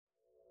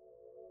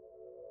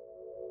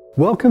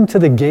Welcome to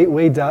the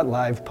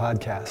Gateway.live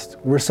podcast.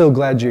 We're so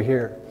glad you're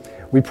here.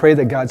 We pray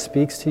that God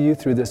speaks to you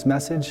through this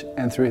message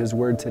and through His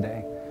Word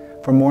today.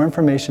 For more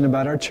information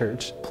about our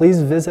church,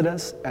 please visit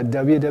us at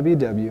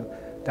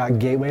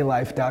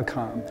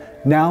www.gatewaylife.com.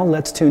 Now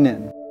let's tune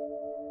in.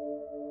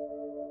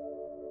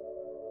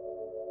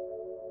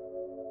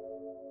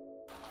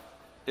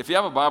 If you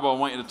have a Bible, I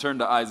want you to turn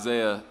to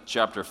Isaiah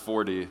chapter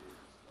 40.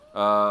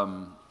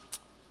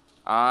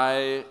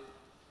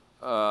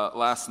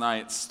 Last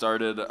night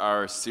started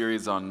our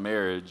series on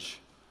marriage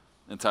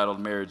entitled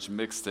Marriage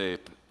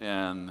Mixtape,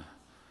 and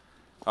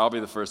I'll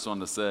be the first one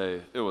to say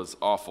it was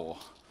awful.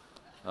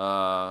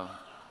 The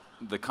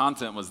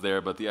content was there,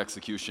 but the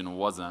execution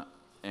wasn't.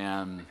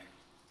 And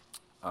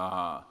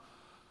I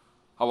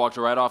walked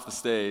right off the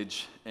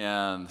stage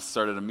and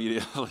started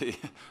immediately.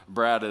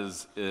 Brad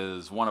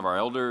is one of our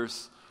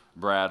elders.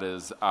 Brad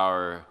is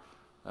our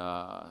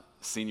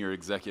senior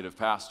executive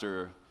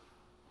pastor,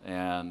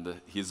 and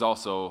he's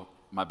also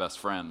my best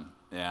friend.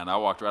 And I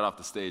walked right off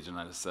the stage and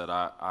I just said,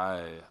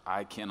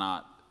 I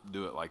cannot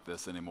do it like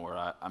this anymore.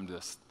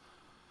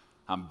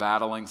 I'm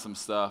battling some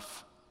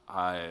stuff.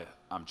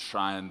 I'm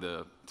trying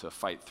to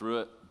fight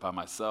through it by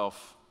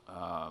myself,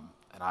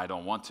 and I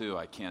don't want to.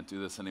 I can't do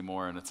this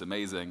anymore. And it's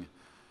amazing.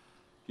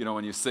 You know,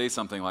 when you say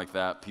something like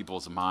that,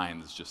 people's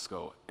minds just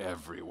go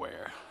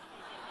everywhere.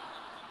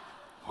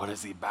 What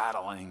is he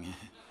battling?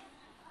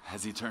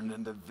 Has he turned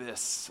into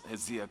this?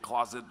 Is he a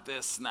closet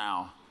this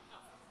now?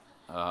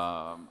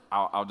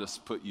 I'll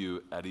just put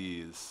you at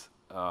ease.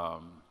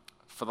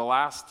 For the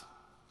last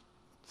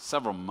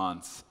several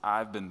months,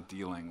 I've been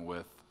dealing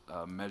with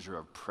a measure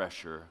of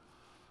pressure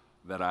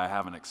that I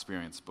haven't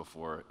experienced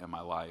before in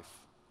my life.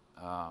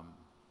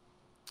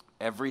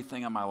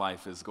 Everything in my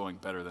life is going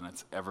better than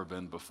it's ever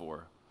been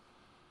before.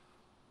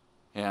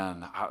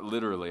 And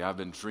I've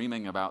been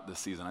dreaming about this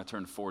season. I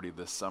turned 40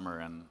 this summer,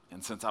 and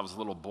since I was a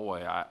little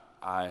boy,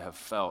 I have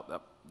felt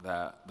that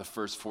the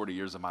first 40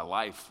 years of my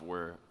life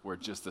were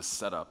just a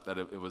setup, that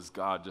it was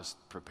God just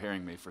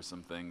preparing me for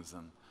some things,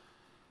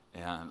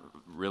 and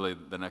really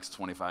the next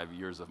 25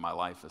 years of my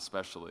life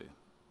especially.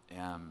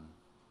 And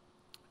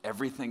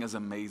everything is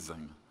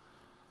amazing,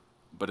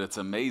 but it's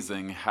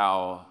amazing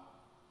how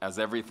as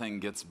everything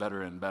gets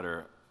better and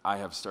better, I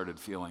have started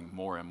feeling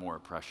more and more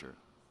pressure.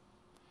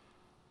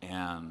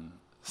 And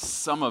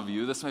some of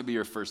you, this may be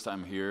your first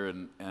time here,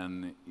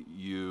 and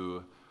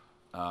you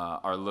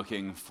are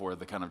looking for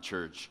the kind of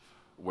church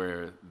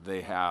where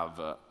they have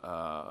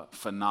a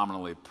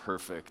phenomenally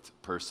perfect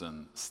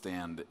person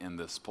stand in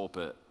this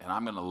pulpit, and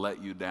I'm going to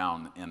let you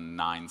down in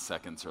 9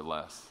 seconds or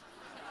less.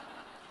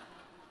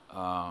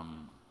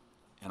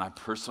 And I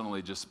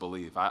personally just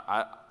believe,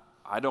 I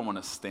don't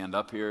want to stand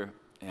up here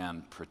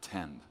and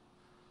pretend.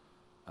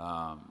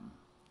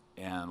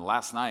 And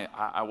last night,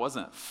 I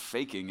wasn't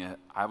faking it.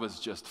 I was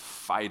just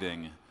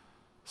fighting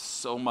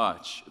so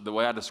much. The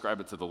way I described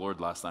it to the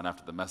Lord last night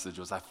after the message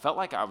was I felt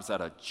like I was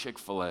at a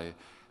Chick-fil-A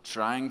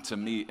trying to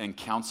meet and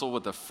counsel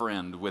with a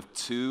friend with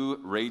two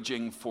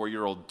raging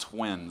 4-year-old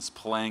twins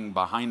playing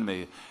behind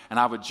me. And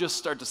I would just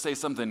start to say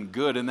something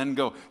good and then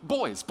go,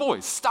 boys,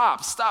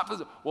 stop.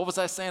 What was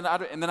I saying?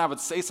 And then I would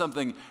say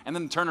something and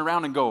then turn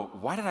around and go,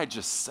 why did I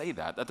just say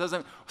that? That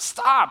doesn't,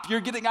 stop,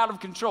 you're getting out of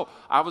control.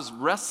 I was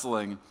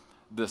wrestling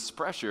this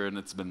pressure, and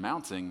it's been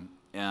mounting.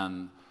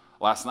 And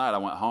last night I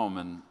went home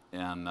and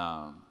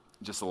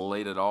just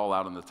laid it all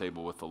out on the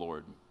table with the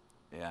Lord.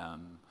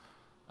 And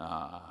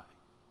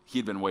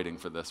he'd been waiting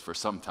for this for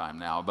some time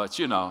now, but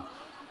you know,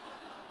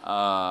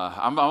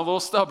 I'm a little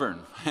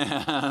stubborn.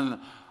 And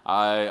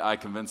I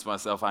convinced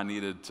myself I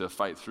needed to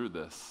fight through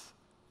this.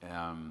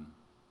 And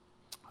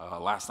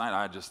last night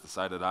I just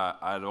decided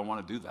I don't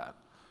want to do that.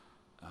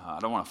 I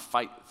don't want to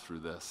fight through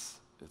this.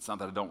 It's not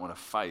that I don't want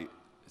to fight.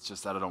 It's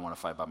just that I don't want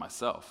to fight by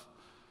myself.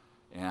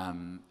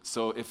 And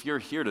so if you're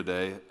here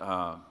today,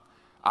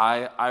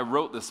 I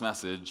wrote this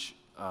message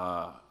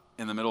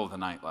in the middle of the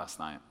night last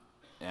night.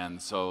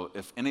 And so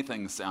if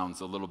anything sounds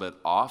a little bit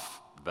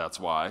off, that's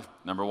why,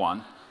 number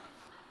one.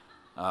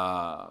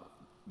 The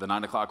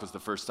 9 o'clock was the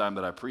first time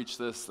that I preached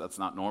this. That's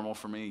not normal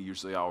for me.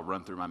 Usually I'll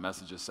run through my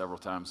messages several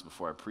times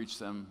before I preach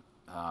them.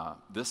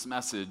 This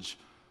message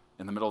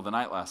in the middle of the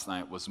night last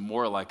night was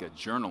more like a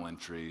journal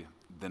entry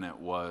than it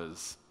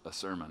was a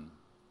sermon.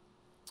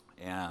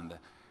 And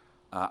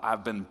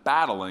I've been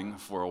battling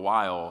for a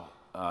while.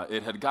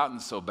 It had gotten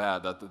so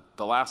bad that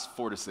the last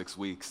 4 to 6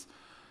 weeks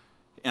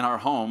in our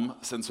home,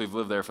 since we've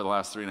lived there for the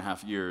last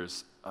 3.5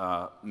 years,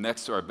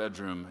 next to our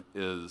bedroom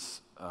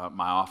is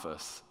my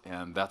office.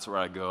 And that's where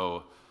I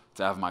go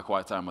to have my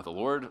quiet time with the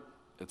Lord.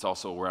 It's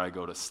also where I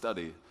go to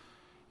study.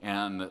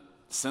 And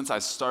since I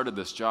started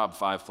this job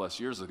 5+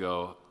 years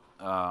ago,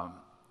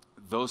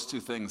 those two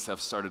things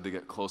have started to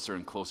get closer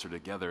and closer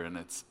together, and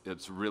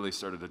it's really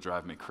started to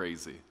drive me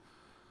crazy.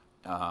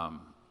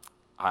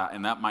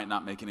 And that might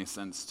not make any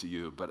sense to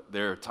you, but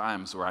there are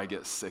times where I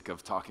get sick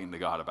of talking to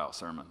God about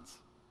sermons.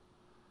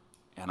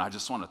 And I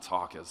just want to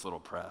talk as Little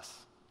Press.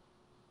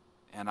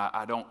 And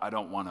I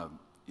don't want to,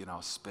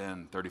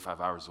 spend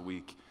 35 hours a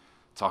week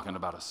talking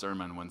about a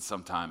sermon when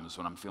sometimes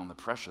when I'm feeling the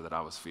pressure that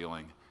I was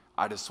feeling,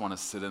 I just want to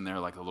sit in there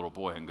like a little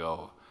boy and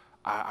go,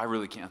 I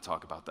really can't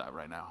talk about that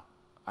right now.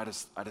 I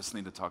just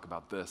need to talk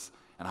about this.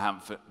 And I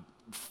haven't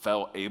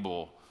felt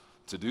able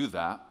to do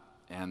that.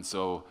 And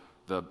so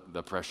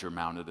the pressure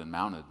mounted and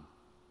mounted.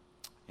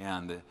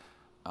 And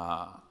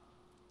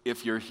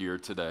if you're here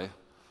today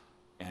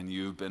and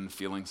you've been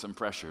feeling some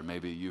pressure,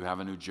 maybe you have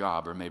a new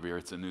job, or maybe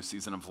it's a new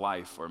season of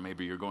life, or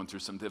maybe you're going through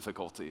some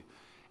difficulty,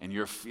 and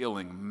you're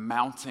feeling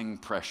mounting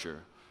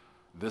pressure,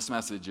 this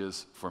message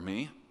is for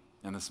me,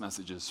 and this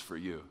message is for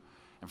you.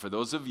 And for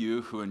those of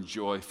you who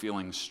enjoy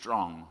feeling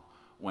strong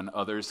when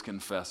others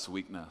confess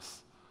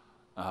weakness,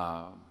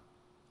 I'm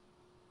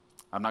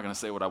not going to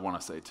say what I want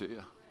to say to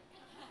you.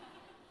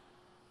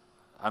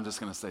 I'm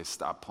just going to say,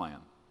 stop playing.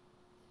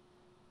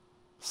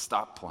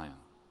 Stop playing.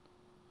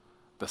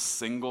 The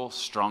single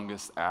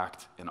strongest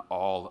act in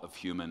all of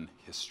human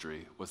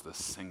history was the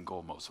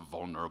single most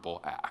vulnerable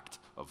act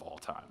of all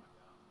time.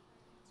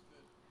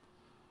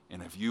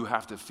 And if you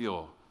have to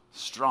feel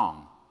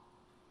strong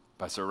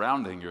by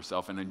surrounding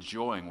yourself and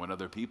enjoying when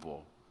other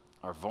people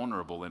are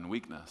vulnerable in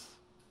weakness,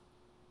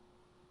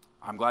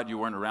 I'm glad you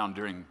weren't around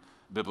during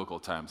biblical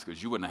times,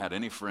 because you wouldn't have had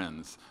any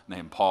friends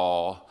named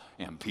Paul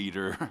and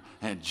Peter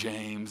and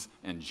James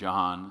and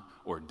John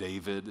or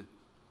David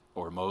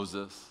or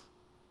Moses.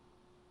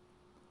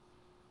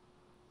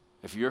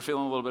 If you're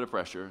feeling a little bit of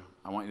pressure,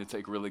 I want you to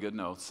take really good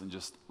notes and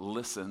just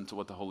listen to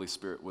what the Holy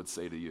Spirit would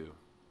say to you.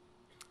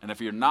 And if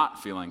you're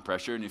not feeling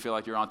pressure and you feel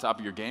like you're on top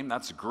of your game,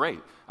 that's great.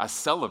 I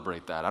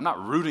celebrate that. I'm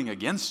not rooting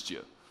against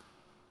you.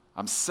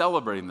 I'm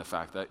celebrating the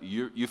fact that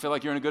you feel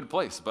like you're in a good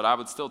place, but I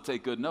would still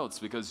take good notes,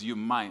 because you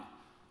might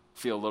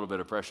feel a little bit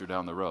of pressure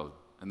down the road,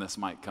 and this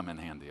might come in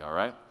handy, all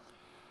right?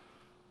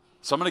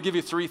 So I'm going to give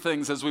you 3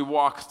 things as we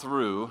walk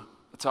through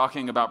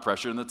talking about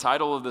pressure, and the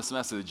title of this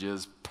message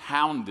is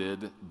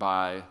Pounded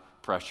by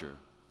Pressure.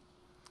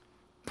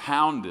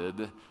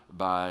 Pounded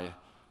by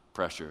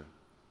pressure.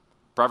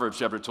 Proverbs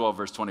chapter 12,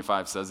 verse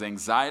 25 says,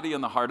 "Anxiety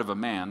in the heart of a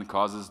man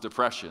causes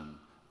depression,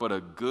 but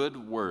a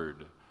good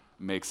word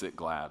makes it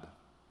glad."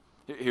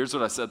 Here's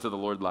what I said to the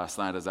Lord last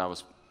night as I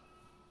was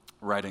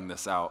writing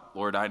this out.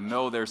 Lord, I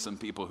know there's some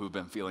people who've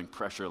been feeling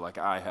pressure like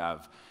I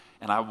have,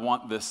 and I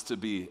want this to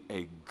be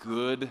a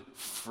good,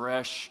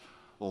 fresh,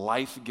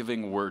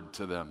 life-giving word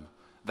to them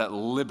that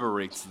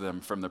liberates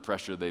them from the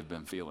pressure they've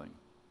been feeling,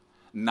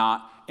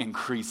 not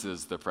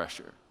increases the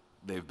pressure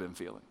they've been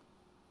feeling.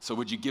 So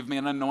would you give me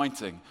an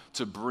anointing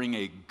to bring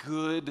a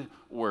good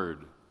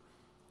word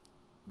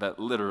that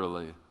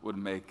literally would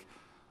make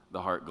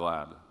the heart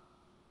glad?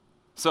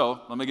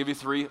 So let me give you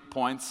 3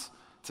 points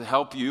to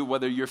help you,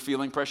 whether you're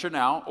feeling pressure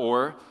now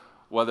or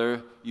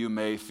whether you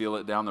may feel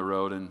it down the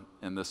road,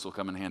 and this will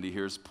come in handy.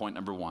 Here's point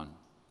number 1.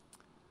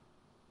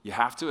 You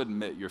have to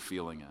admit you're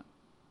feeling it.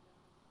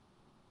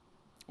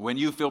 When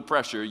you feel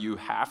pressure, you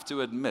have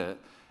to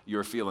admit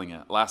you're feeling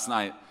it. Last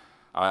night,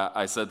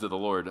 I said to the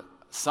Lord,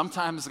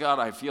 sometimes, God,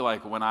 I feel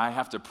like when I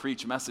have to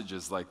preach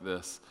messages like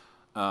this,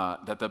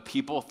 that the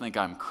people think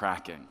I'm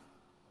cracking.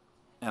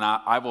 And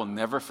I will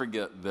never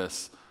forget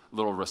this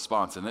little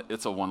response, and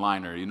it's a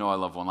one-liner. You know I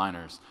love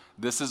one-liners.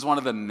 This is one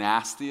of the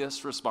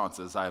nastiest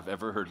responses I've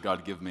ever heard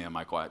God give me in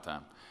my quiet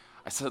time.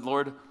 I said,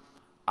 Lord,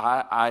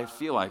 I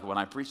feel like when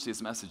I preach these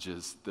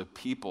messages, the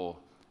people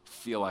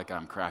feel like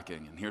I'm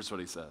cracking. And here's what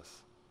he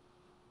says.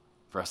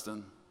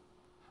 Preston,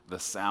 the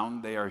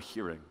sound they are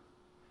hearing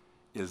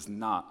is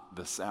not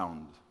the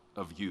sound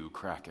of you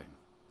cracking.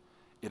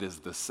 It is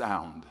the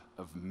sound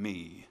of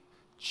me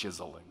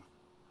chiseling.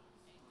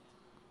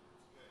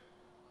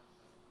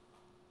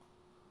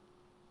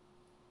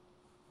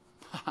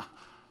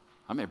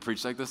 I may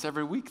preach like this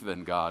every week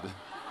then, God.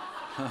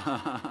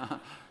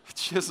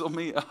 Chisel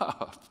me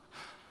up.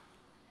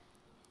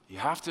 You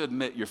have to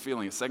admit you're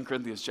feeling it. 2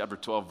 Corinthians chapter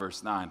 12,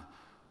 verse 9.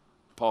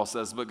 Paul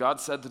says, "But God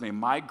said to me,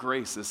 my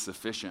grace is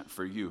sufficient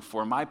for you,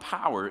 for my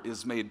power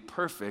is made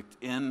perfect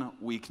in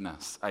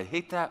weakness." I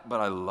hate that,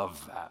 but I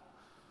love that.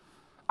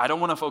 I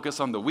don't want to focus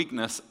on the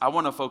weakness. I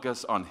want to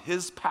focus on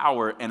his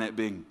power and it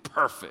being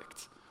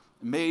perfect,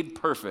 made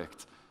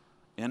perfect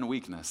in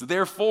weakness.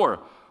 Therefore,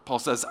 Paul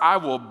says, I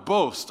will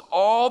boast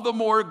all the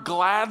more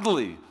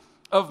gladly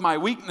of my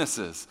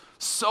weaknesses,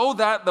 so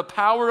that the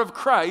power of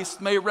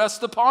Christ may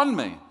rest upon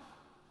me.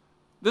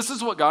 This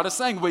is what God is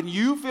saying. When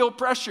you feel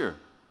pressure,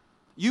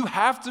 you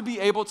have to be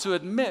able to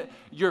admit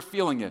you're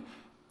feeling it.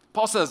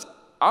 Paul says,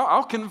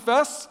 I'll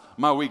confess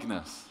my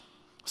weakness,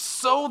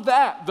 so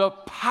that the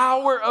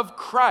power of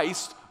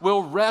Christ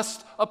will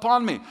rest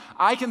upon me.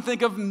 I can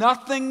think of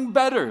nothing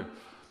better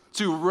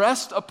to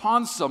rest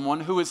upon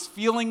someone who is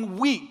feeling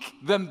weak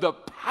than the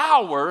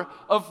power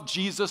of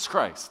Jesus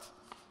Christ.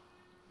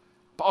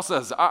 Paul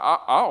says,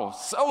 I'll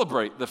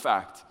celebrate the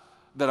fact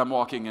that I'm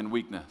walking in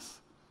weakness,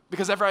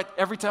 because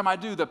every time I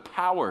do, the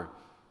power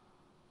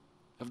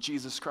of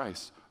Jesus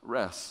Christ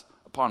rests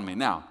upon me.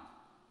 Now,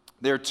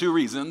 there are 2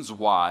 reasons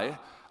why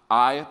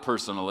I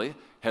personally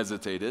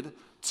hesitated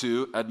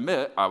to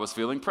admit I was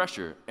feeling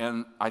pressure,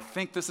 and I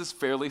think this is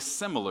fairly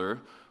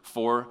similar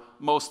for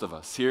most of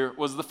us. Here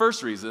was the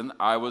first reason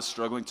I was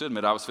struggling to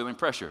admit I was feeling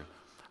pressure.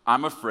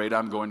 I'm afraid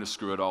I'm going to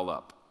screw it all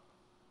up.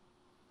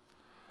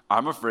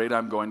 I'm afraid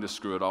I'm going to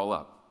screw it all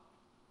up.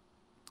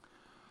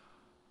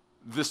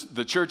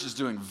 The church is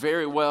doing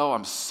very well.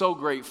 I'm so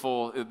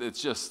grateful.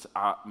 It's just,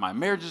 my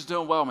marriage is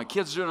doing well. My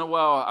kids are doing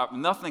well.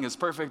 Nothing is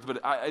perfect,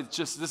 but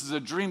this is a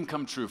dream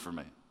come true for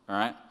me, all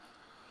right?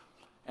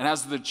 And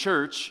as the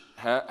church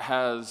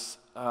has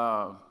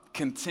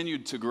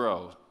continued to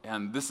grow,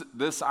 and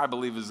this I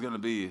believe is going to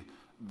be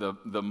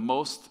the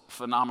most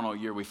phenomenal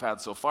year we've had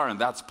so far, and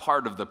that's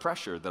part of the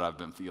pressure that I've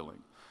been feeling,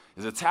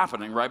 is it's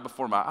happening right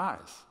before my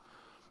eyes.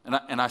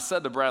 And I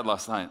said to Brad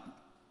last night,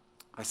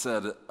 I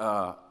said,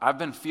 I've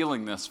been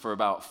feeling this for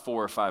about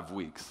 4 or 5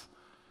 weeks.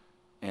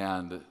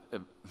 And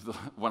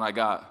when I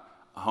got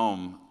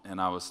home and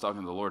I was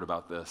talking to the Lord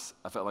about this,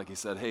 I felt like he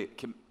said, hey,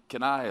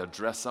 can I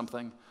address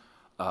something?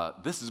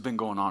 This has been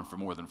going on for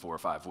more than 4 or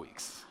 5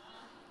 weeks.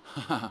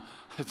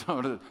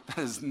 That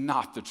is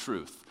not the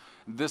truth.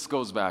 This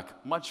goes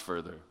back much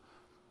further.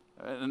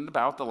 In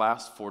about the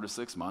last 4 to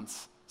 6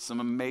 months,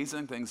 some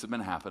amazing things have been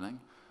happening.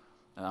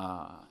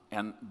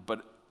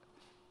 But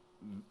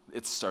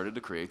it started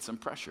to create some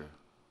pressure.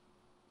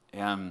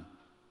 And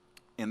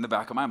in the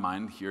back of my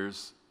mind,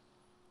 here's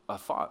a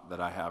thought that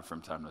I have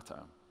from time to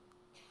time.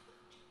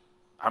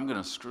 I'm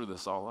going to screw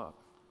this all up.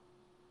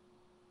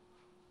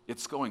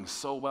 It's going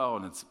so well,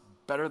 and it's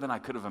better than I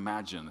could have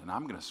imagined, and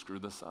I'm going to screw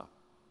this up.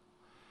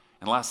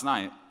 And last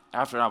night,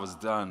 after I was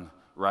done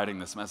writing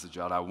this message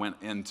out, I went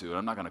into, and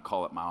I'm not going to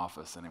call it my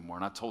office anymore,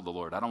 and I told the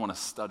Lord, I don't want to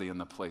study in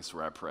the place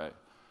where I pray.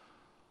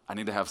 I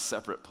need to have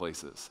separate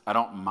places. I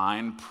don't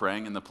mind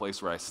praying in the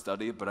place where I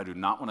study, but I do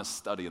not want to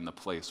study in the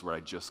place where I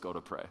just go to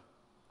pray.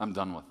 I'm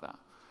done with that.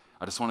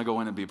 I just want to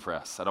go in and be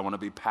press. I don't want to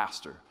be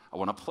pastor. I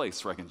want a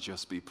place where I can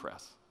just be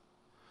press.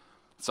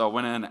 So I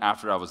went in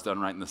after I was done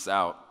writing this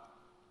out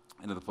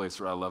into the place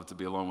where I love to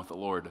be alone with the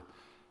Lord.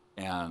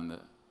 And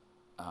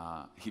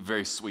he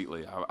very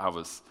sweetly, I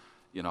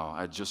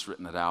had just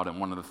written it out. And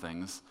one of the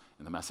things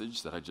in the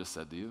message that I just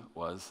said to you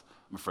was,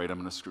 I'm afraid I'm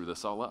going to screw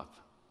this all up.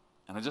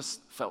 And I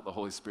just felt the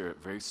Holy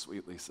Spirit very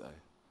sweetly say,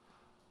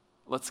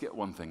 let's get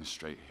one thing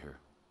straight here.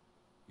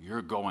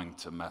 You're going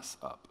to mess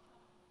up.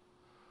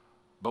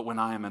 But when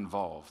I am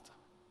involved,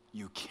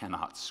 you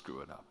cannot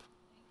screw it up.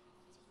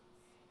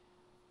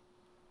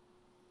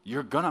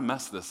 You're going to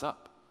mess this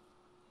up.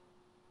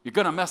 You're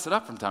going to mess it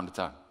up from time to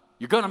time.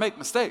 You're going to make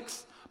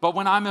mistakes. But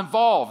when I'm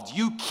involved,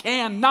 you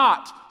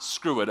cannot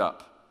screw it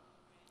up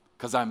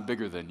because I'm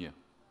bigger than you.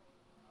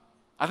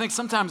 I think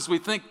sometimes we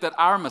think that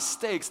our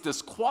mistakes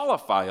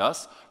disqualify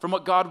us from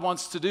what God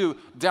wants to do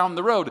down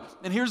the road.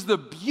 And here's the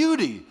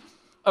beauty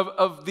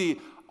of the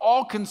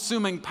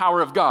all-consuming power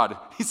of God.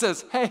 He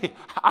says, hey,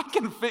 I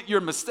can fit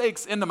your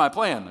mistakes into my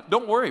plan.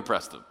 Don't worry,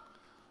 Preston.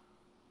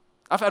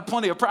 I've had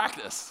plenty of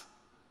practice.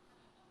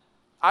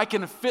 I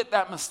can fit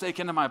that mistake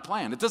into my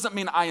plan. It doesn't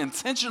mean I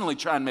intentionally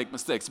try and make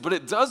mistakes, but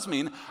it does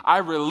mean I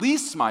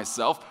release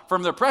myself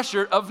from the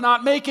pressure of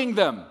not making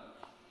them.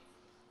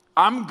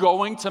 I'm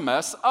going to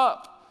mess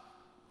up.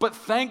 But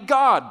thank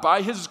God,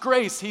 by his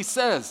grace, he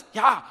says,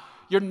 yeah,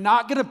 you're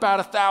not going to bat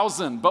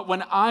 1,000, but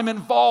when I'm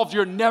involved,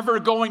 you're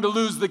never going to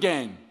lose the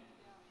game.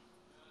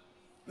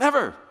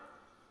 Never.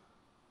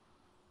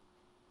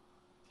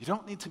 You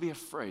don't need to be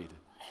afraid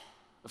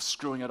of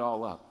screwing it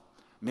all up.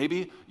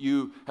 Maybe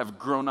you have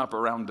grown up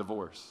around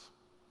divorce.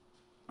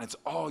 It's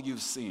all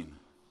you've seen.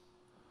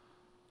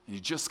 And you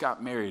just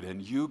got married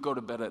and you go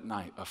to bed at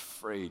night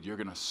afraid you're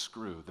going to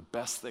screw the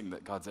best thing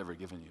that God's ever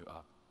given you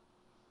up.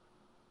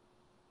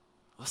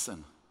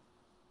 Listen,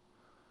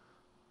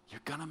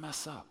 you're going to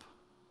mess up.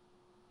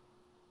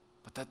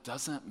 But that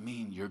doesn't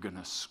mean you're going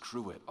to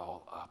screw it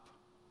all up.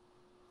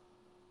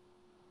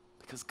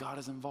 Because God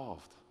is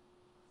involved.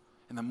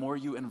 And the more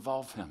you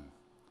involve him,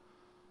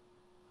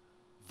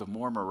 the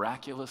more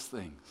miraculous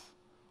things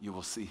you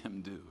will see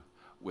him do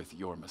with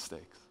your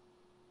mistakes.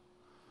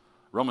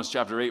 Romans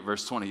chapter 8,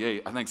 verse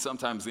 28, I think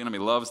sometimes the enemy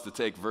loves to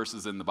take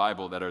verses in the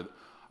Bible that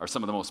are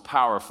some of the most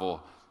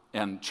powerful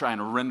and try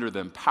and render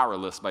them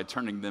powerless by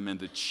turning them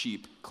into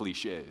cheap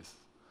cliches.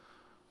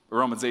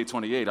 Romans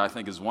 8:28, I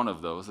think, is one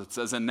of those. It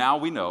says, and now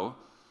we know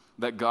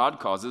that God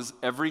causes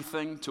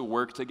everything to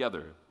work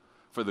together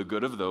for the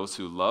good of those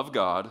who love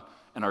God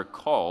and are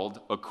called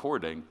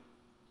according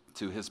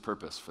to his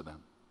purpose for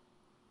them.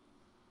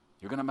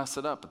 You're going to mess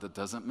it up, but that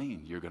doesn't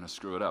mean you're going to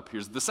screw it up.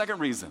 Here's the second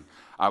reason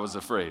I was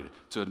afraid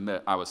to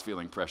admit I was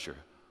feeling pressure.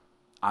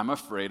 I'm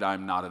afraid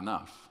I'm not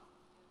enough.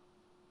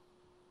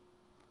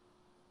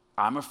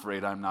 I'm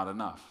afraid I'm not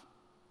enough.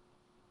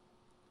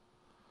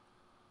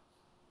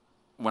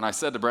 When I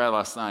said to Brad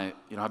last night,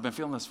 I've been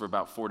feeling this for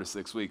about 4 to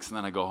 6 weeks, and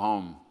then I go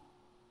home,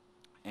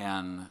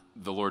 and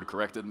the Lord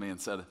corrected me and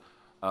said,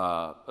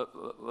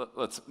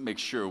 let's make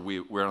sure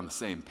we're on the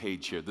same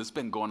page here. This has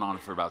been going on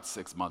for about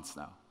 6 months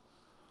now.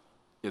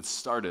 It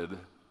started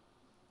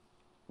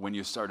when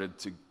you started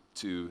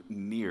to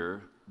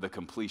near the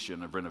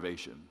completion of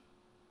renovation.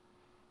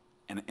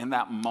 And in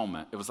that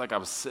moment, it was like I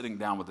was sitting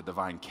down with a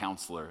divine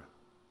counselor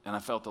And I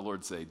felt the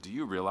Lord say, do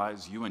you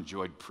realize you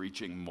enjoyed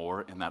preaching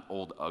more in that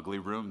old ugly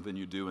room than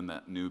you do in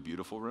that new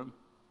beautiful room?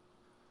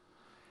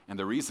 And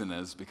the reason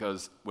is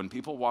because when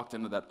people walked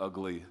into that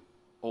ugly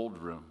old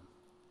room,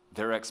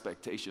 their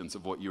expectations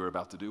of what you were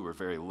about to do were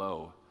very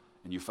low,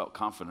 and you felt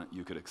confident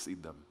you could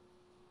exceed them.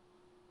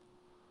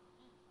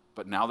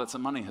 But now that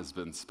some money has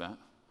been spent,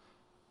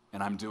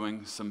 and I'm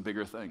doing some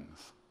bigger things,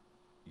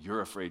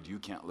 you're afraid you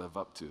can't live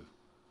up to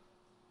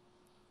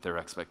their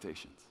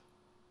expectations.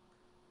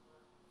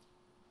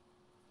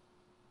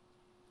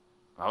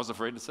 I was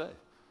afraid to say,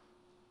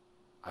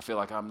 I feel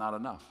like I'm not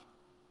enough.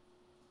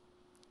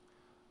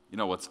 You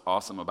know what's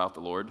awesome about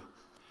the Lord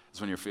is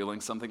when you're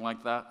feeling something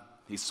like that,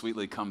 he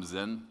sweetly comes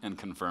in and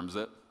confirms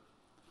it.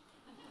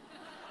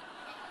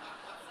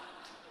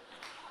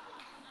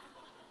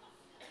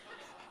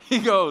 He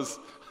goes,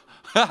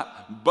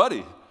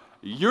 buddy,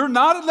 you're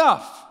not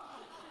enough.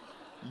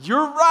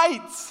 You're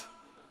right.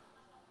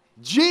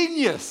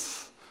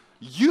 Genius.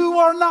 You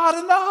are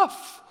not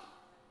enough.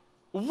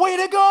 Way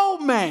to go,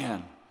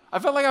 man. I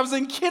felt like I was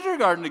in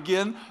kindergarten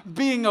again,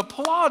 being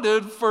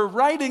applauded for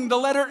writing the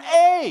letter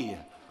A.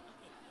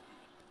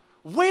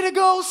 Way to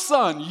go,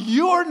 son.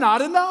 You're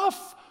not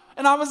enough.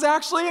 And I was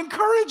actually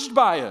encouraged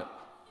by it.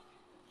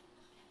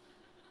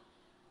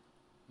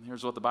 And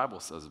here's what the Bible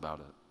says about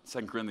it.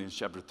 2 Corinthians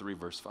chapter 3,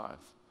 verse 5.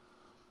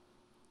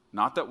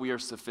 Not that we are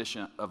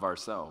sufficient of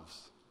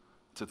ourselves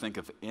to think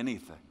of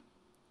anything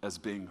as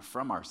being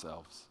from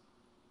ourselves,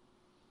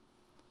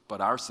 but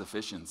our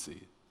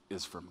sufficiency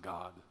is from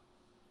God.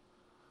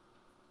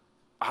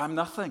 I'm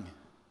nothing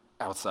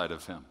outside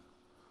of him.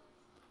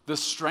 The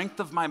strength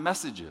of my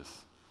messages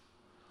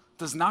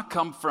does not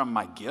come from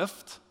my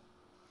gift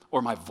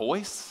or my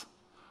voice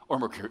or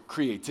my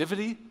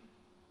creativity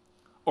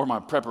or my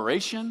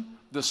preparation.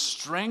 The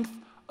strength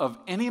of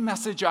any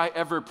message I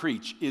ever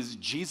preach is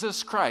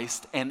Jesus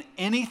Christ and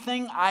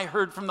anything I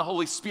heard from the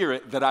Holy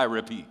Spirit that I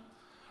repeat.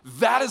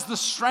 That is the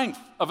strength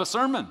of a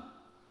sermon.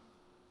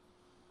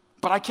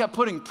 But I kept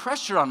putting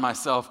pressure on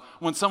myself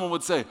when someone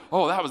would say,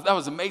 oh, that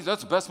was amazing.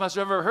 That's the best message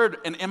I've ever heard.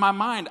 And in my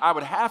mind, I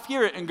would half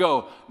hear it and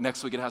go,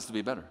 next week it has to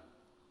be better.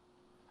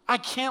 I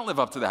can't live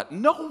up to that.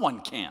 No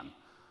one can.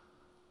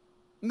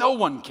 No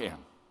one can.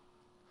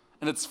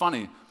 And it's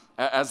funny,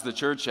 as the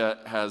church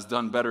has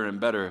done better and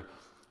better,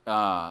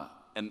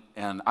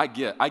 and I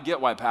get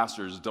why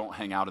pastors don't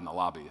hang out in the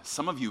lobby.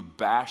 Some of you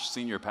bash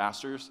senior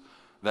pastors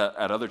that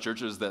at other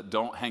churches that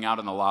don't hang out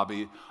in the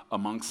lobby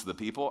amongst the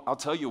people. I'll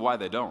tell you why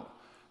they don't.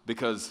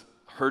 Because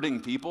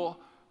hurting people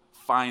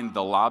find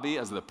the lobby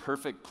as the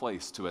perfect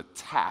place to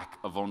attack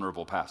a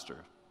vulnerable pastor.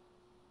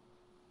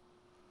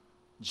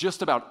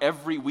 Just about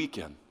every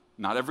weekend,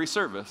 not every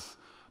service,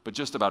 but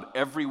just about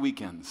every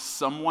weekend,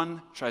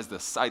 someone tries to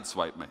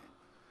sideswipe me,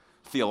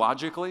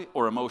 theologically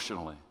or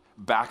emotionally,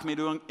 back me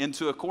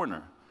into a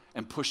corner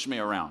and push me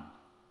around,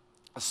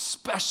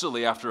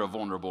 especially after a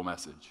vulnerable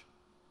message.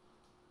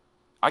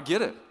 I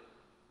get it.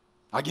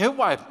 I get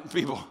why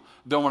people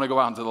don't want to go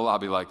out into the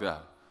lobby like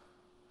that.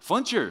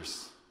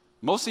 Flinchers.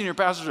 Most senior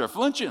pastors are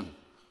flinching.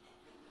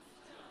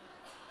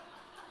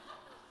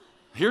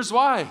 Here's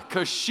why.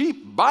 Because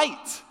sheep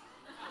bite.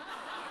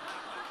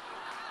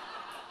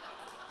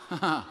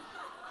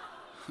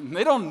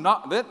 They don't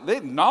gnaw. They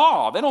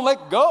gnaw. They don't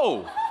let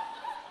go.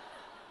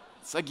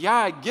 It's like, yeah,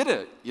 I get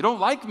it. You don't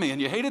like me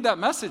and you hated that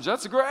message.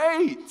 That's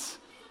great.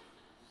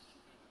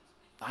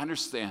 I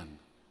understand.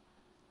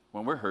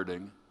 When we're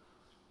hurting,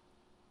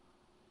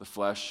 the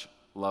flesh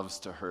loves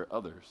to hurt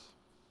others.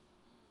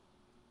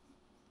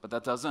 But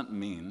that doesn't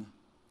mean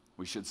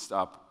we should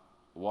stop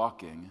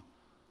walking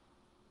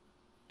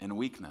in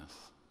weakness,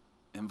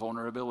 in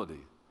vulnerability,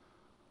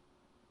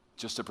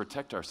 just to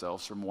protect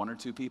ourselves from one or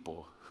two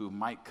people who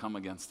might come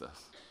against us.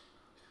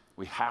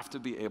 We have to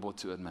be able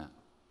to admit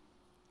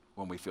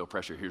when we feel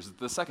pressure. Here's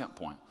the second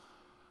point.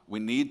 We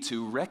need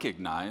to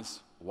recognize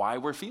why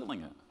we're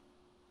feeling it.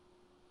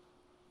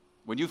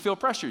 When you feel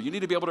pressure, you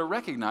need to be able to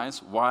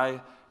recognize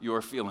why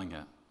you're feeling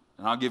it.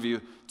 And I'll give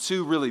you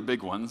two really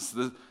big ones.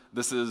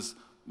 This is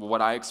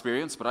what I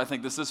experienced, but I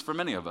think this is for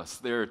many of us.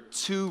 There are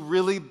two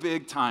really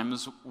big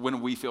times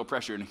when we feel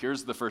pressure, and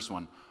here's the first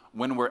one.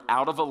 When we're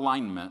out of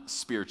alignment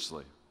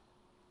spiritually.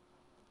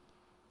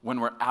 When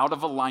we're out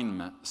of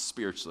alignment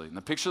spiritually. And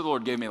the picture the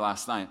Lord gave me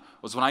last night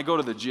was when I go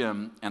to the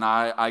gym and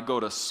I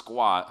go to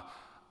squat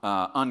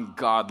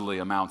ungodly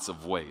amounts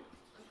of weight.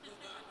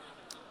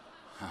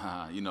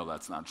 You know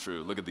that's not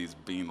true. Look at these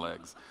bean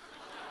legs.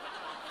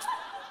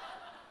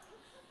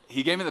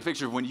 He gave me the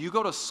picture of when you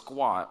go to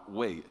squat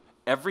weight,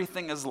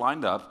 everything is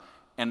lined up,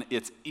 and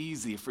it's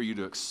easy for you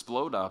to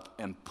explode up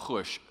and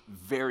push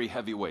very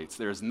heavy weights.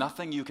 There is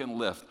nothing you can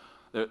lift.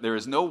 There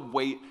is no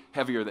weight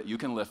heavier that you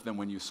can lift than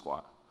when you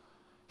squat.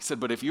 He said,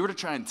 but if you were to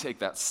try and take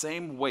that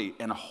same weight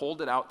and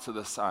hold it out to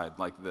the side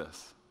like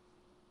this,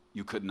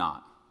 you could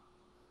not,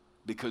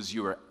 because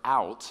you are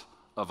out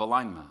of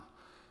alignment.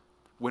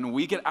 When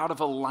we get out of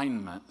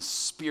alignment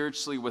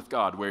spiritually with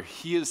God, where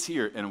He is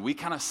here and we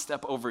kind of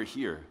step over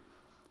here,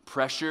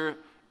 pressure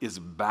is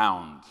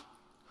bound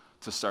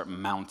to start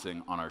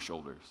mounting on our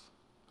shoulders.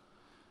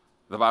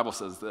 The Bible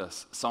says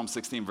this, Psalm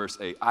 16, verse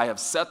 8, I have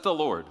set the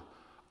Lord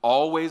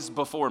always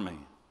before me.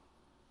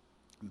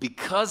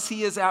 Because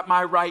he is at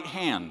my right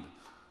hand,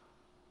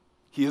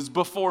 he is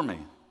before me.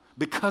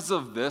 Because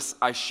of this,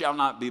 I shall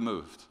not be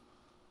moved.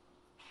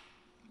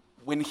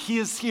 When he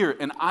is here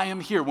and I am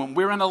here, when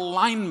we're in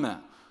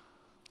alignment,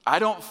 I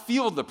don't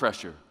feel the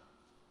pressure.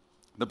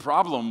 The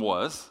problem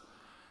was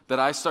that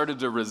I started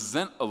to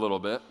resent a little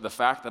bit the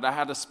fact that I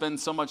had to spend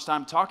so much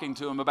time talking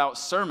to him about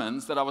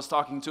sermons that I was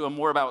talking to him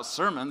more about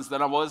sermons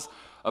than I was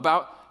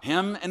about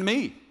him and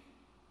me.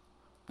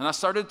 And I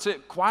started to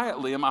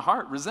quietly in my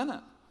heart resent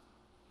it.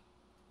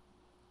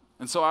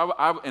 And so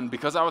and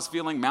because I was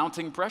feeling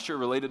mounting pressure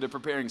related to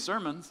preparing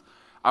sermons,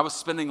 I was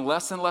spending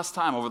less and less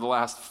time over the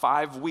last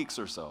 5 weeks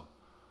or so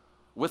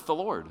with the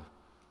Lord,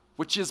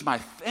 which is my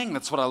thing.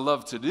 That's what I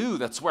love to do.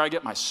 That's where I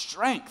get my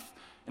strength.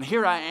 And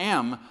here I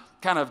am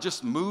kind of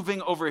just moving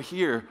over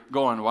here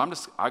going, well,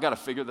 I got to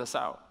figure this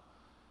out.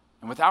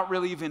 And without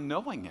really even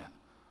knowing it,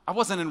 I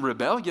wasn't in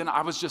rebellion.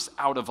 I was just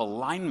out of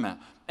alignment.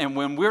 And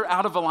when we're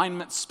out of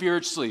alignment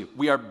spiritually,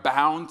 we are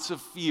bound to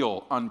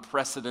feel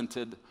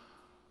unprecedented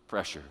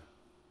pressure.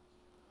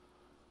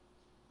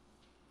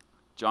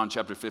 John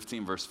chapter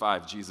 15, verse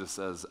 5, Jesus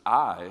says,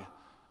 I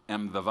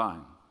am the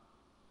vine.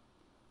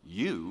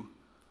 You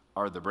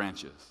are the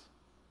branches.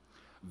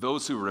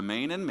 Those who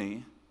remain in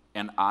me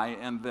and I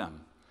in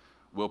them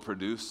will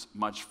produce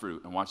much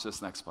fruit. And watch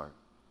this next part.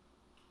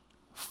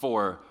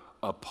 For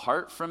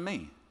apart from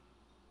me,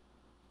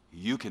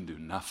 you can do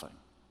nothing.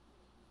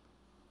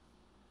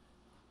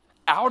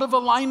 Out of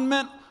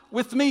alignment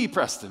with me,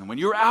 Preston, when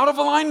you're out of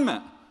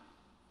alignment,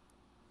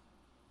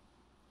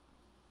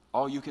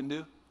 all you can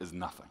do is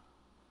nothing.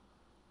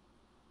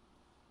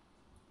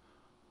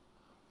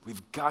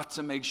 We've got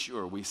to make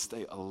sure we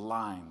stay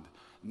aligned,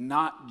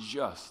 not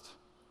just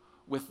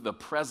with the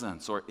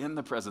presence or in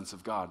the presence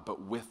of God,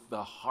 but with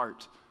the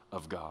heart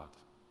of God.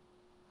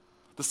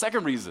 The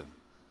second reason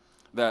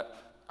that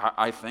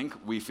I think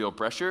we feel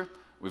pressure,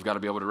 we've got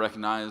to be able to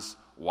recognize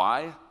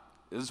why,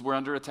 is we're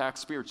under attack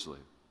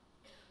spiritually.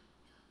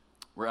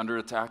 We're under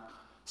attack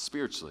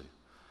spiritually.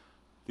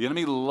 The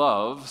enemy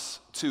loves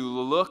to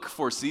look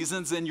for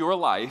seasons in your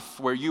life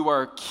where you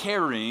are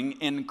carrying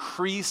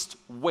increased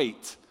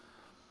weight,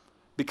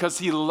 because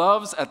he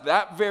loves at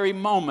that very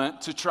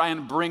moment to try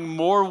and bring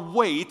more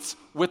weight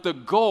with the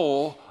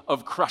goal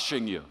of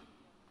crushing you.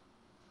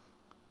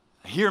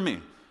 Hear me.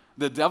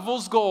 The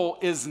devil's goal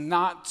is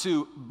not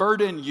to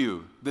burden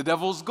you. The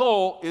devil's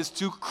goal is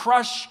to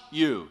crush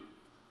you.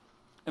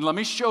 And let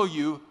me show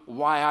you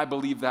why I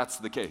believe that's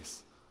the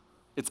case.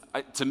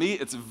 To me,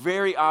 it's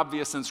very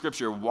obvious in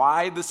Scripture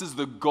why this is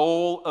the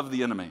goal of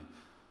the enemy.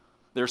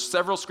 There are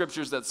several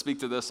scriptures that speak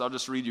to this. I'll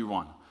just read you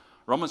one.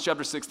 Romans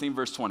chapter 16,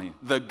 verse 20.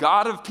 The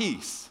God of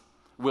peace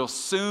will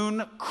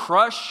soon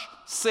crush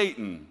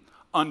Satan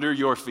under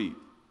your feet.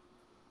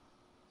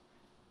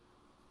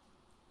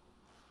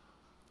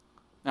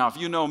 Now, if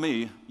you know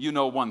me, you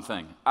know one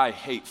thing. I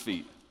hate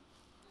feet.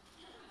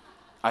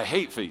 I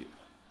hate feet.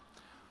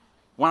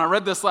 When I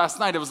read this last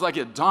night, it was like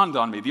it dawned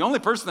on me. The only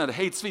person that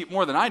hates feet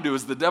more than I do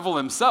is the devil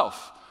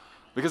himself.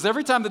 Because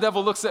every time the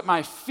devil looks at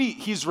my feet,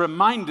 he's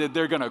reminded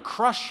they're going to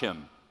crush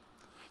him.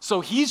 So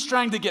he's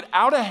trying to get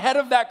out ahead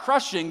of that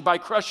crushing by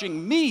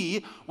crushing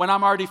me when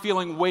I'm already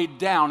feeling weighed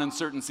down in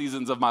certain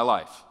seasons of my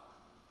life.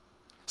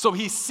 So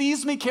he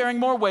sees me carrying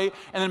more weight,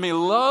 and then he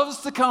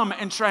loves to come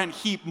and try and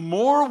heap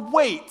more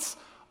weight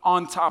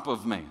on top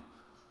of me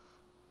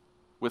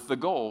with the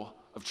goal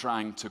of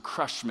trying to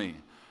crush me.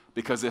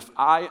 Because if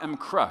I am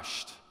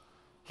crushed,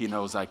 he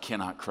knows I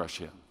cannot crush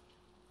him.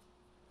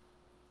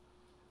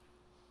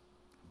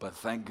 But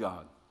thank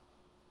God,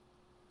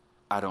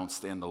 I don't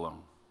stand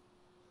alone.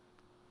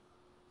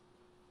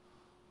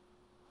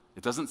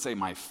 It doesn't say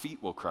my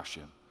feet will crush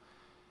him.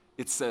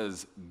 It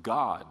says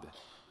God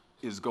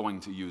is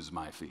going to use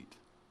my feet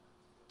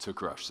to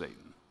crush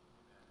Satan.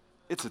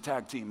 It's a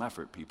tag team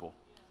effort, people.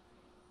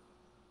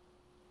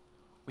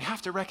 We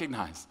have to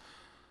recognize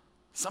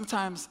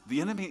sometimes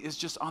the enemy is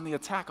just on the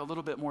attack a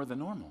little bit more than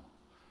normal.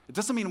 It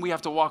doesn't mean we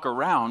have to walk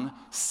around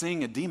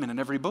seeing a demon in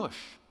every bush.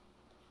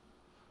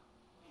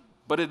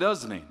 But it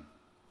does mean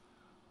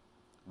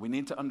we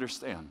need to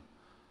understand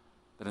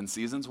that in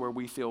seasons where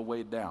we feel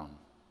weighed down,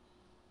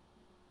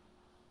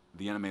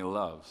 the enemy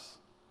loves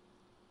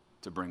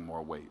to bring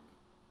more weight.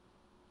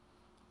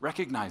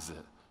 Recognize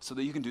it so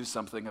that you can do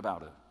something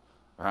about it.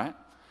 All right?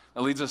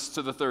 That leads us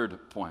to the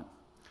third point.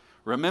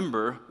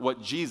 Remember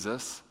what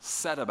Jesus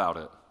said about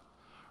it.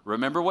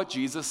 Remember what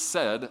Jesus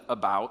said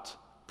about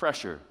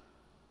pressure.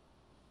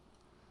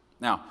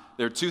 Now,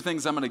 there are two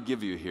things I'm going to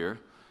give you here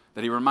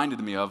that he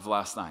reminded me of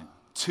last night.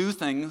 Two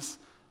things,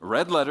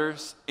 red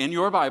letters in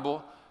your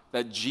Bible,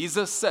 that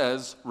Jesus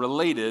says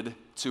related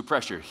to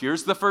pressure.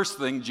 Here's the first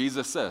thing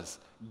Jesus says.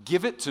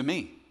 Give it to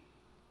me.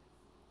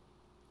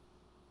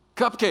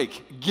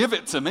 Cupcake, give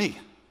it to me.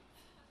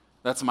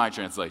 That's my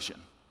translation.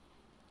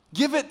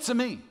 Give it to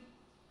me.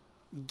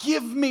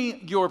 Give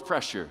me your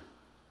pressure.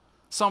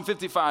 Psalm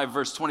 55,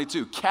 verse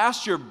 22.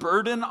 Cast your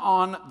burden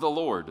on the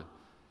Lord,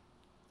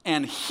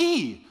 and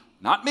he,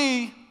 not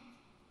me,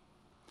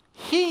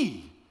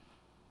 he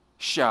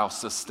shall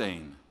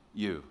sustain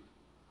you.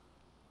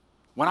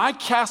 When I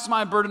cast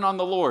my burden on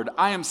the Lord,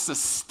 I am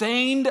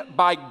sustained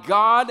by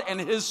God and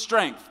his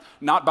strength,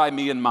 not by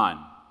me and mine.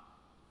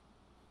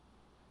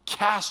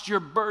 Cast your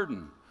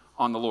burden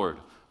on the Lord.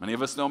 Many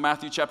of us know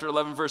Matthew chapter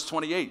 11, verse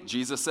 28.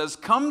 Jesus says,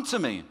 "Come to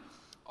me,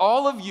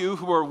 all of you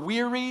who are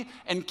weary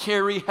and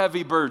carry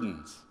heavy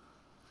burdens,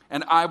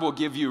 and I will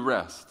give you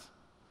rest.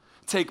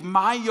 Take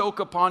my yoke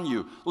upon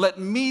you. Let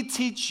me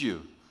teach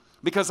you,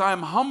 because I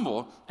am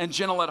humble and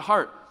gentle at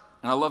heart."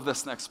 And I love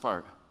this next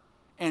part.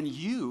 "And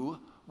you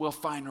will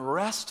find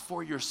rest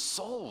for your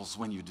souls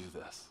when you do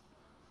this.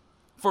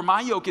 For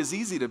my yoke is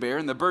easy to bear,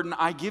 and the burden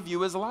I give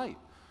you is light."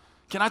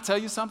 Can I tell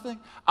you something?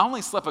 I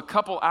only slept a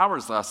couple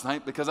hours last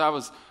night because I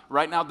was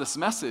writing out this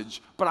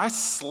message, but I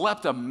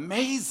slept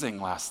amazing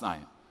last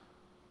night.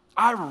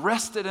 I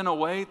rested in a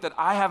way that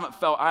I haven't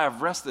felt I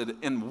have rested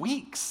in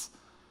weeks.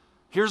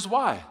 Here's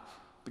why.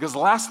 Because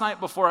last night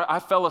before I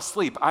fell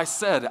asleep, I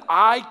said,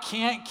 I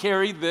can't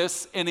carry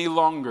this any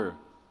longer.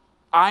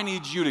 I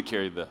need you to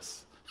carry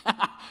this.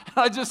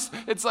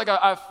 It's like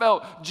I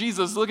felt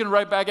Jesus looking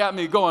right back at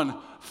me going,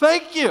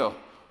 thank you.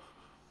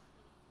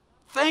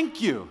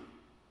 Thank you.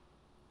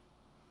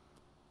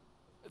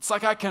 It's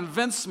like I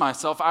convinced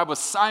myself I was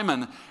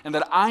Simon and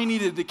that I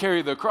needed to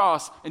carry the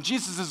cross, and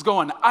Jesus is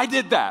going, I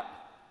did that.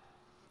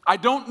 I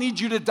don't need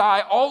you to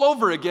die all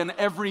over again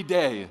every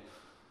day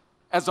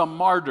as a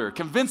martyr,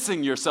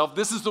 convincing yourself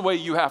this is the way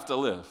you have to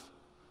live.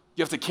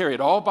 You have to carry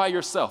it all by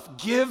yourself.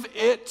 Give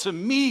it to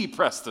me,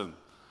 Preston.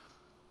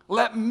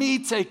 Let me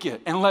take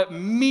it and let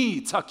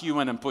me tuck you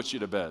in and put you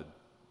to bed.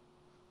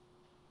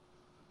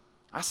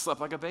 I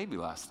slept like a baby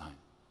last night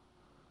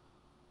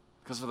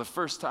because for the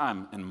first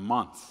time in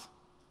months,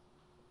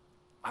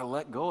 I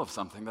let go of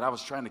something that I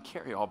was trying to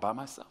carry all by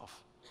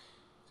myself.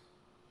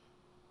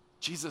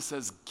 Jesus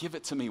says, give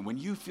it to me. When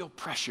you feel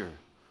pressure,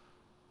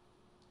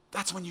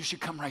 that's when you should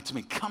come right to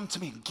me. Come to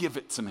me and give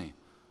it to me.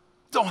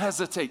 Don't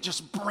hesitate.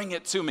 Just bring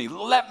it to me.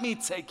 Let me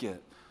take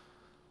it.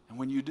 And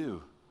when you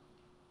do,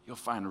 you'll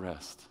find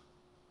rest.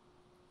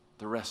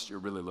 The rest you're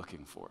really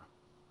looking for.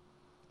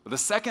 But the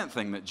second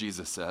thing that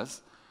Jesus says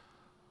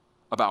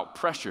about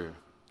pressure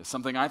is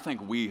something I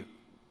think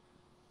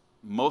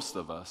most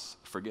of us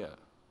forget.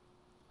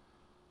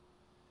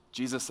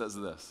 Jesus says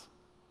this,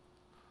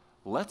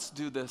 let's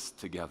do this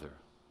together.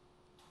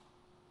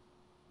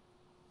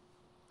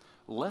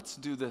 Let's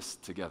do this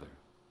together.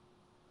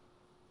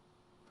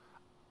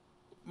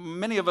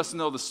 Many of us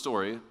know the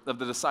story of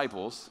the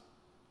disciples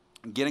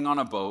getting on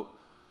a boat,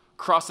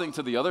 crossing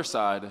to the other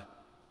side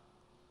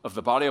of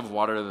the body of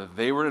water that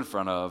they were in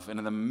front of, and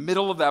in the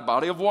middle of that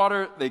body of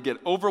water, they get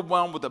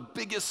overwhelmed with the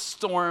biggest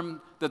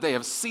storm that they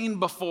have seen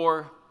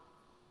before.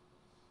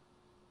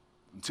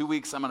 In 2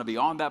 weeks, I'm going to be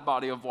on that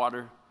body of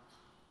water.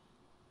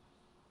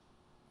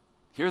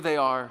 Here they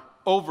are,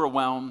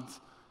 overwhelmed.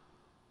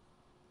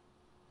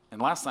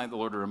 And last night, the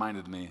Lord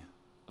reminded me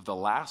of the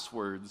last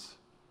words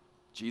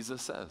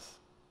Jesus says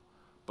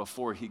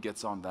before he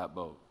gets on that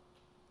boat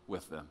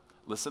with them.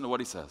 Listen to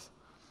what he says.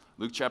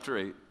 Luke chapter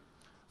 8,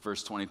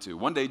 verse 22.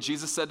 One day,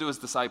 Jesus said to his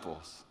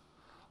disciples,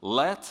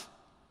 let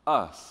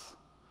us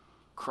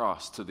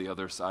cross to the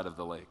other side of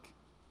the lake.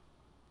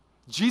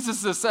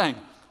 Jesus is saying,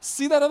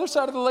 see that other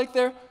side of the lake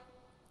there?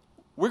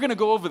 We're going to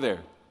go over there.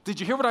 Did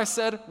you hear what I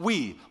said?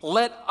 We,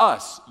 let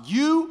us,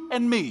 you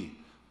and me,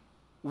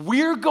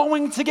 we're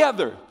going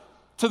together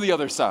to the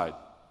other side.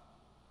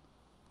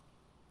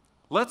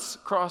 Let's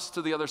cross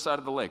to the other side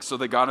of the lake. So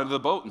they got into the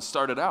boat and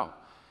started out.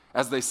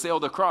 As they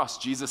sailed across,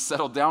 Jesus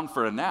settled down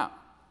for a nap.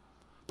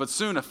 But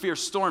soon a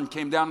fierce storm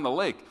came down in the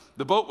lake.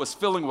 The boat was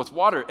filling with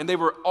water, and they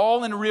were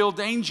all in real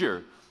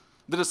danger.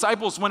 The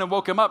disciples went and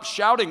woke him up,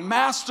 shouting,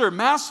 Master,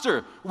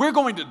 Master, we're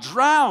going to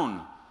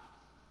drown.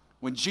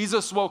 When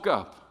Jesus woke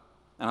up,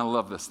 and I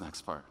love this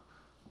next part,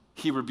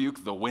 he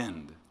rebuked the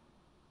wind.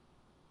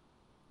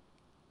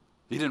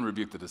 He didn't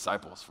rebuke the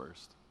disciples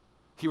first.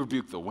 He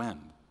rebuked the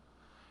wind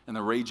and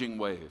the raging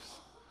waves.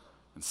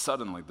 And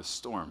suddenly the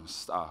storm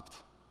stopped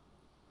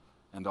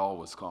and all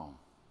was calm.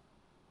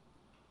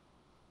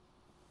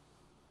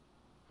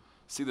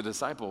 See, the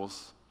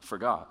disciples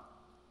forgot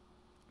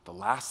the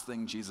last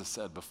thing Jesus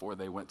said before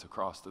they went to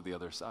cross to the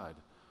other side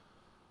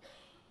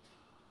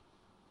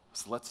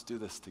was, let's do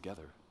this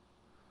together.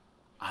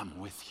 I'm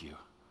with you.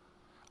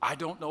 I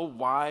don't know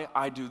why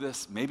I do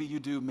this. Maybe you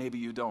do, maybe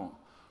you don't.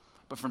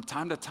 But from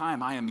time to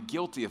time, I am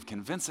guilty of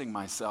convincing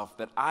myself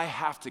that I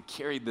have to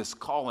carry this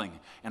calling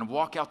and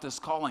walk out this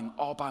calling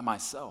all by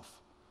myself.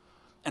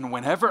 And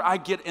whenever I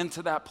get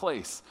into that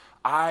place,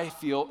 I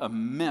feel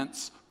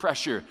immense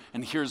pressure.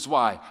 And here's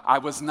why. I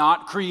was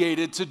not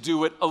created to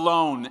do it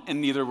alone,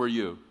 and neither were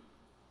you.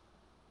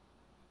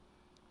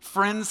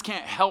 Friends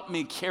can't help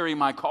me carry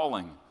my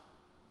calling.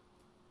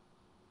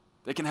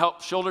 They can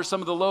help shoulder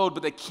some of the load,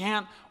 but they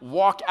can't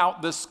walk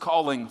out this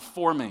calling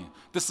for me.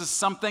 This is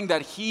something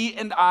that he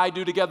and I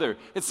do together.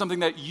 It's something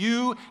that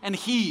you and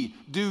he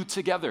do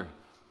together.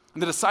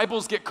 And the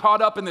disciples get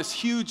caught up in this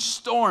huge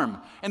storm,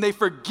 and they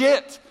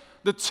forget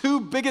the two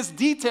biggest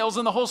details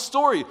in the whole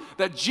story,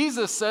 that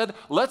Jesus said,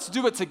 let's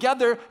do it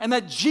together, and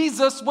that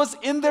Jesus was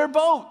in their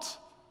boat.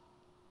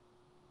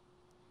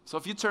 So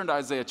if you turn to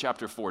Isaiah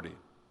chapter 40,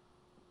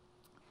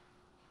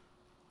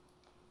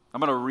 I'm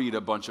going to read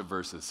a bunch of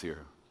verses here.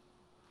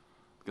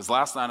 Because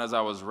last night as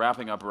I was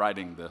wrapping up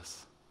writing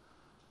this,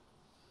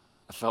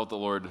 I felt the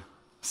Lord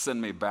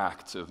send me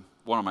back to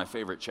one of my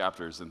favorite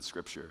chapters in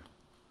Scripture.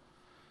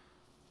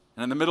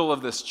 And in the middle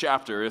of this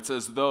chapter, it's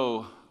as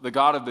though the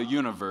God of the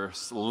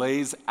universe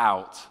lays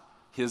out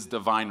his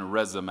divine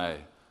resume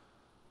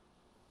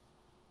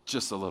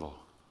just a little.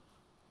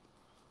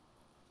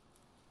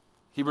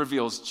 He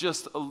reveals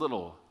just a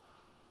little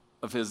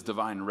of his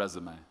divine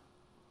resume.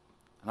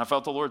 And I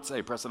felt the Lord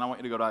say, Preston, I want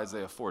you to go to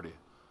Isaiah 40, and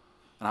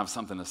I have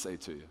something to say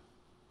to you.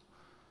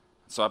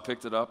 So I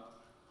picked it up,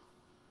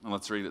 and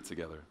let's read it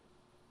together.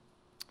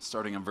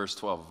 Starting in verse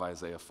 12 of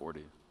Isaiah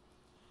 40.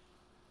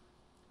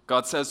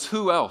 God says,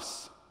 who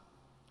else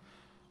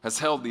has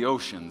held the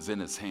oceans in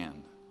his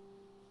hand?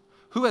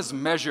 Who has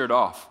measured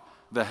off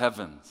the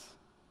heavens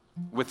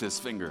with his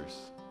fingers?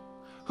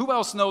 Who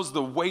else knows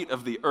the weight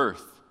of the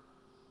earth,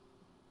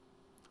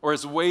 or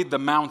has weighed the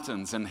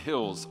mountains and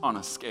hills on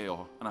a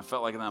scale? And I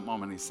felt like in that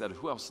moment he said,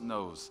 who else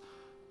knows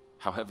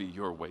how heavy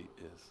your weight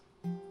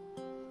is?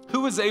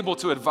 Who is able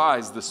to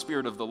advise the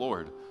Spirit of the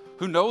Lord?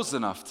 Who knows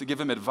enough to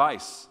give him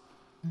advice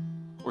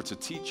or to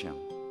teach him?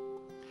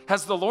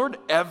 Has the Lord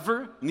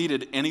ever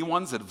needed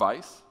anyone's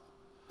advice?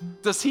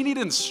 Does he need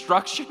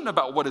instruction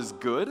about what is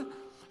good?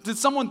 Did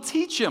someone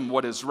teach him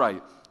what is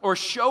right or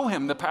show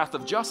him the path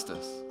of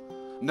justice?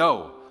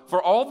 No,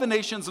 for all the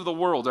nations of the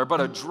world are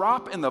but a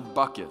drop in the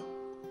bucket.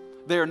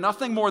 They are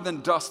nothing more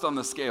than dust on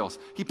the scales.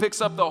 He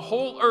picks up the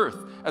whole earth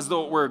as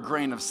though it were a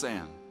grain of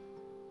sand.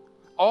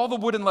 All the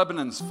wood in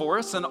Lebanon's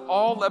forests and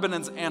all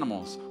Lebanon's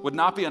animals would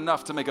not be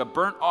enough to make a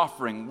burnt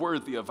offering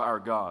worthy of our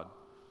God.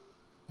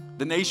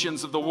 The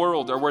nations of the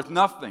world are worth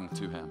nothing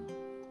to him.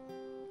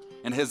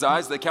 In his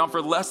eyes, they count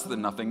for less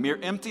than nothing, mere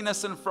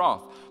emptiness and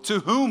froth. To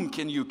whom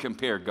can you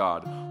compare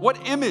God?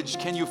 What image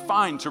can you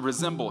find to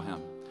resemble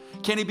him?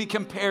 Can he be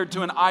compared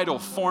to an idol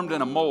formed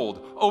in a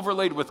mold,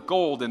 overlaid with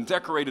gold and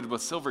decorated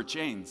with silver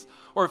chains?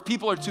 Or if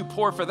people are too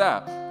poor for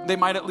that, they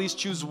might at least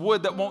choose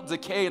wood that won't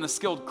decay and a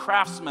skilled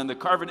craftsman to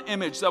carve an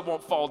image that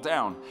won't fall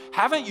down.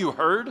 Haven't you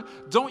heard?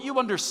 Don't you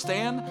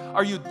understand?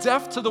 Are you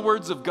deaf to the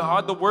words of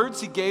God, the words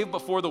he gave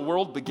before the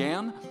world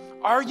began?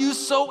 Are you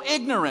so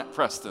ignorant,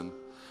 Preston?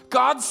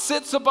 God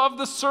sits above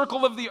the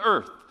circle of the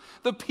earth.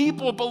 The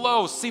people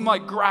below seem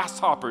like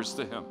grasshoppers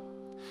to him.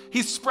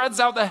 He spreads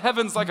out the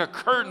heavens like a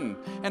curtain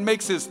and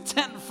makes his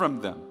tent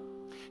from them.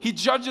 He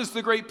judges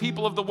the great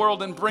people of the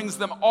world and brings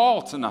them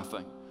all to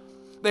nothing.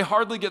 They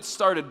hardly get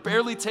started,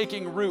 barely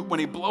taking root when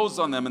he blows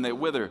on them and they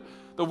wither.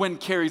 The wind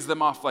carries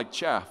them off like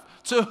chaff.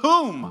 To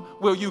whom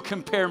will you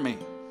compare me?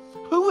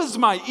 Who is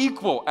my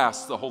equal?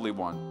 Asks the Holy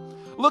One.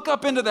 Look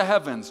up into the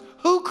heavens.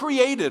 Who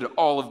created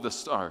all of the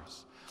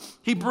stars?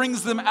 He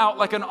brings them out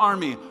like an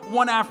army,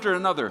 one after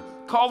another,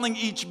 calling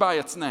each by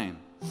its name.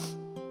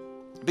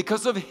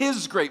 Because of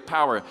his great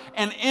power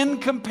and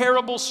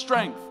incomparable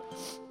strength,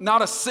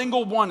 not a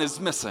single one is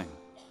missing.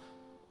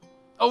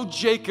 Oh,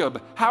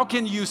 Jacob, how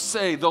can you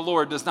say the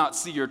Lord does not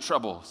see your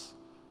troubles?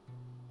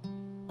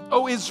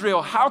 Oh,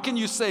 Israel, how can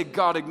you say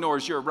God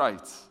ignores your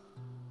rights?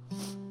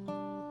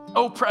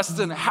 Oh,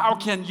 Preston, how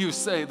can you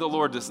say the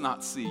Lord does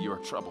not see your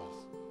troubles?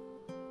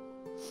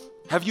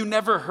 Have you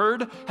never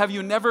heard? Have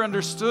you never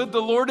understood?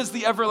 The Lord is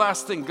the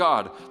everlasting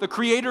God, the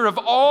creator of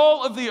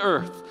all of the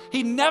earth.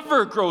 He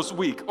never grows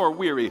weak or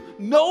weary.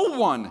 No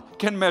one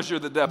can measure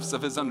the depths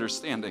of his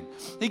understanding.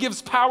 He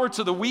gives power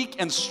to the weak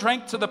and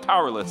strength to the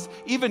powerless.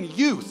 Even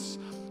youths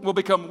will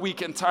become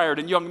weak and tired,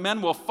 and young men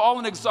will fall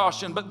in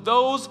exhaustion. But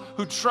those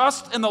who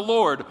trust in the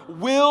Lord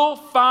will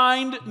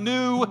find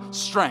new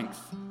strength.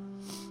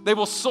 They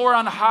will soar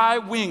on high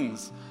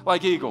wings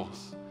like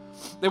eagles.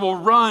 They will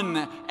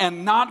run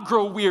and not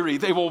grow weary.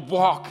 They will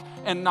walk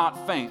and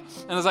not faint.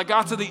 And as I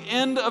got to the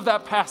end of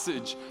that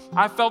passage,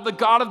 I felt the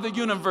God of the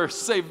universe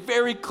say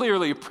very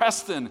clearly,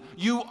 Preston,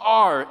 you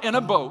are in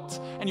a boat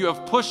and you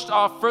have pushed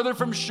off further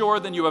from shore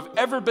than you have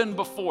ever been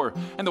before.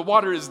 And the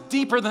water is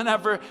deeper than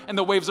ever and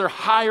the waves are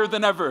higher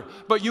than ever.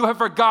 But you have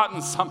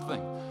forgotten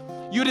something.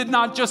 You did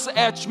not just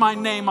etch my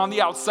name on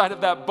the outside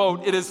of that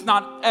boat. It is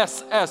not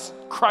SS,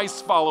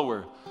 Christ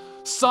follower.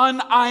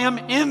 Son, I am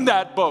in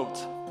that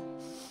boat.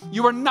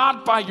 You are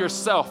not by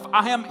yourself.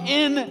 I am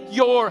in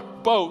your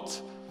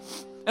boat.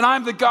 And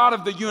I'm the God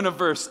of the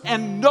universe,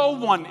 and no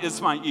one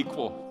is my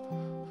equal.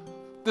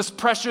 This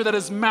pressure that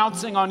is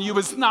mounting on you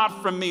is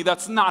not from me.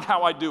 That's not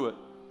how I do it.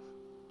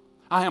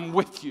 I am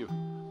with you.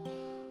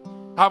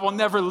 I will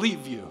never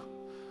leave you.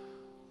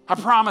 I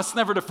promise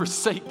never to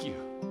forsake you.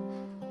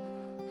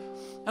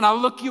 And I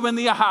look you in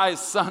the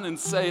eyes, son, and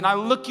say, and I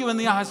look you in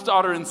the eyes,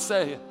 daughter, and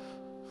say,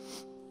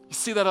 you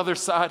see that other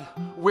side?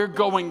 We're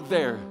going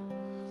there.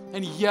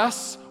 And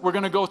yes, we're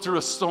going to go through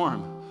a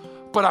storm,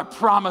 but I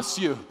promise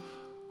you,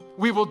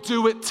 we will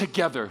do it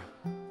together.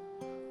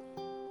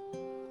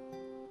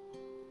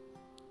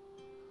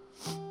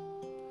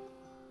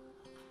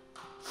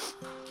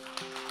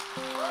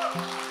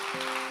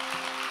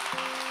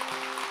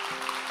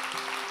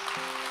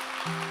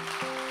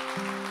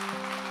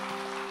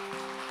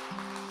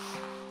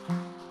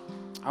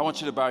 I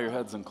want you to bow your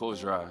heads and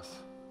close your eyes.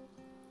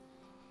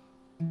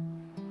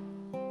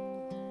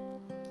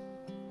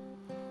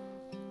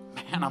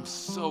 Man, I'm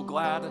so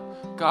glad,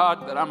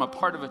 God, that I'm a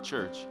part of a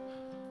church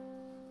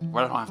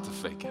where I don't have to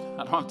fake it.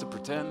 I don't have to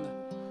pretend.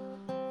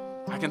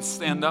 I can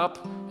stand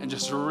up and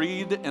just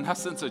read, in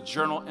essence, a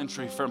journal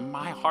entry from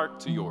my heart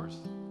to yours.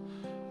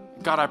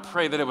 God, I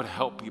pray that it would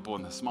help people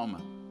in this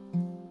moment.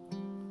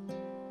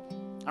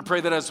 I pray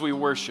that as we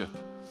worship,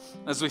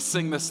 as we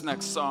sing this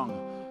next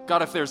song,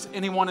 God, if there's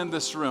anyone in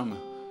this room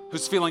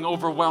who's feeling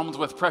overwhelmed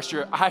with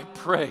pressure, I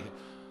pray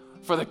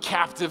for the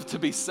captive to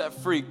be set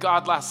free.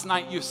 God, last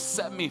night you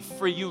set me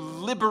free. You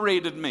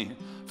liberated me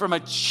from a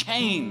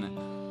chain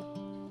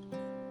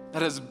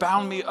that has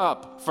bound me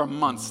up for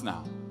months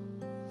now.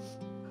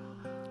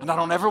 And I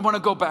don't ever want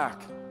to go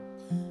back.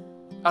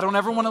 I don't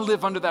ever want to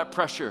live under that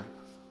pressure.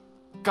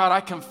 God,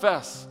 I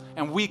confess,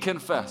 and we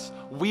confess,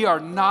 we are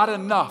not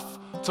enough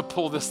to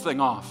pull this thing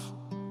off.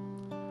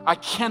 I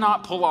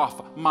cannot pull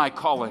off my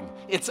calling.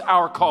 It's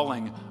our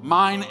calling,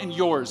 mine and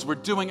yours. We're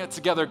doing it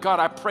together. God,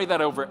 I pray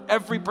that over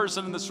every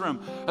person in this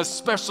room,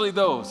 especially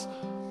those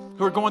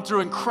who are going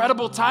through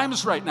incredible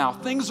times right now.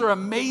 Things are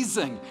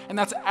amazing, and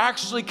that's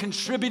actually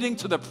contributing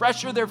to the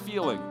pressure they're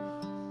feeling.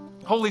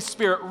 Holy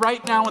Spirit,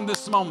 right now in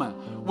this moment,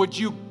 would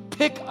you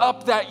pick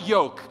up that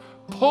yoke,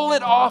 pull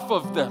it off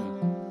of them,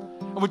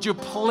 and would you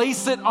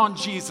place it on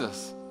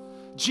Jesus?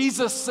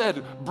 Jesus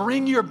said,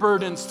 bring your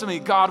burdens to me.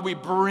 God, we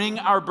bring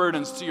our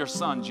burdens to your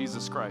Son,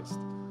 Jesus Christ.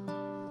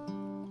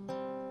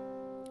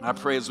 I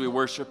pray as we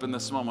worship in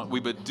this moment, we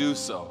would do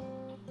so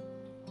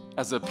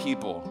as a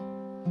people,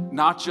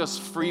 not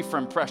just free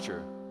from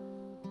pressure,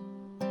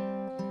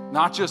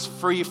 not just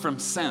free from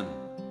sin.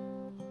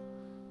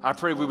 I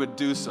pray we would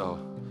do so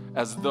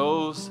as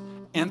those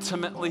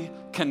intimately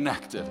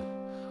connected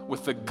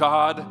with the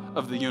God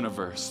of the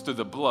universe through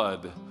the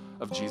blood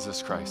of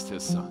Jesus Christ,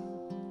 his Son.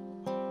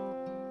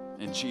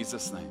 In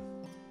Jesus' name,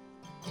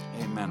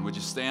 amen. Would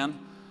you stand?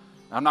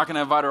 I'm not going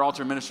to invite our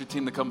altar ministry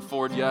team to come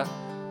forward yet.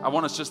 I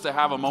want us just to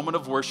have a moment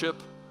of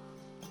worship.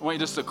 I want you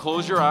just to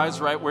close your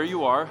eyes right where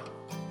you are.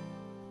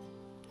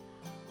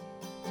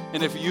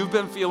 And if you've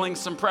been feeling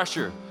some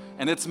pressure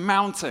and it's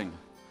mounting,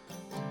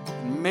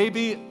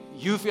 maybe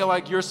you feel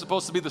like you're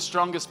supposed to be the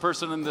strongest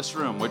person in this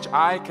room, which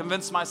I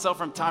convince myself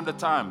from time to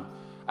time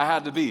I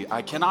had to be.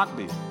 I cannot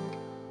be.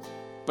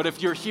 But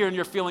if you're here and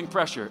you're feeling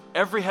pressure,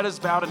 every head is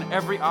bowed and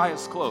every eye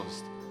is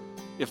closed.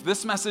 If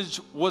this message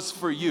was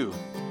for you,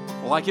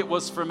 like it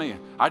was for me,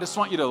 I just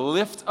want you to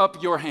lift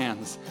up your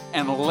hands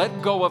and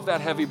let go of that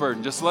heavy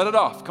burden. Just let it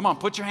off. Come on,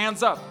 put your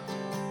hands up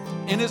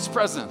in his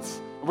presence.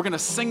 We're going to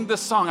sing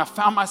this song. I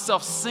found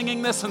myself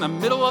singing this in the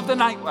middle of the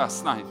night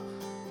last night.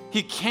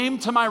 He came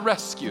to my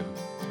rescue.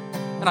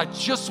 And I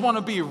just want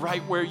to be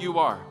right where you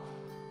are.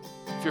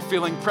 If you're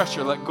feeling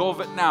pressure, let go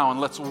of it now and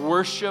let's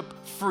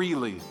worship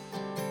freely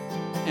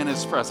in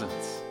his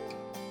presence.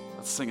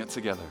 Let's sing it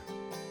together.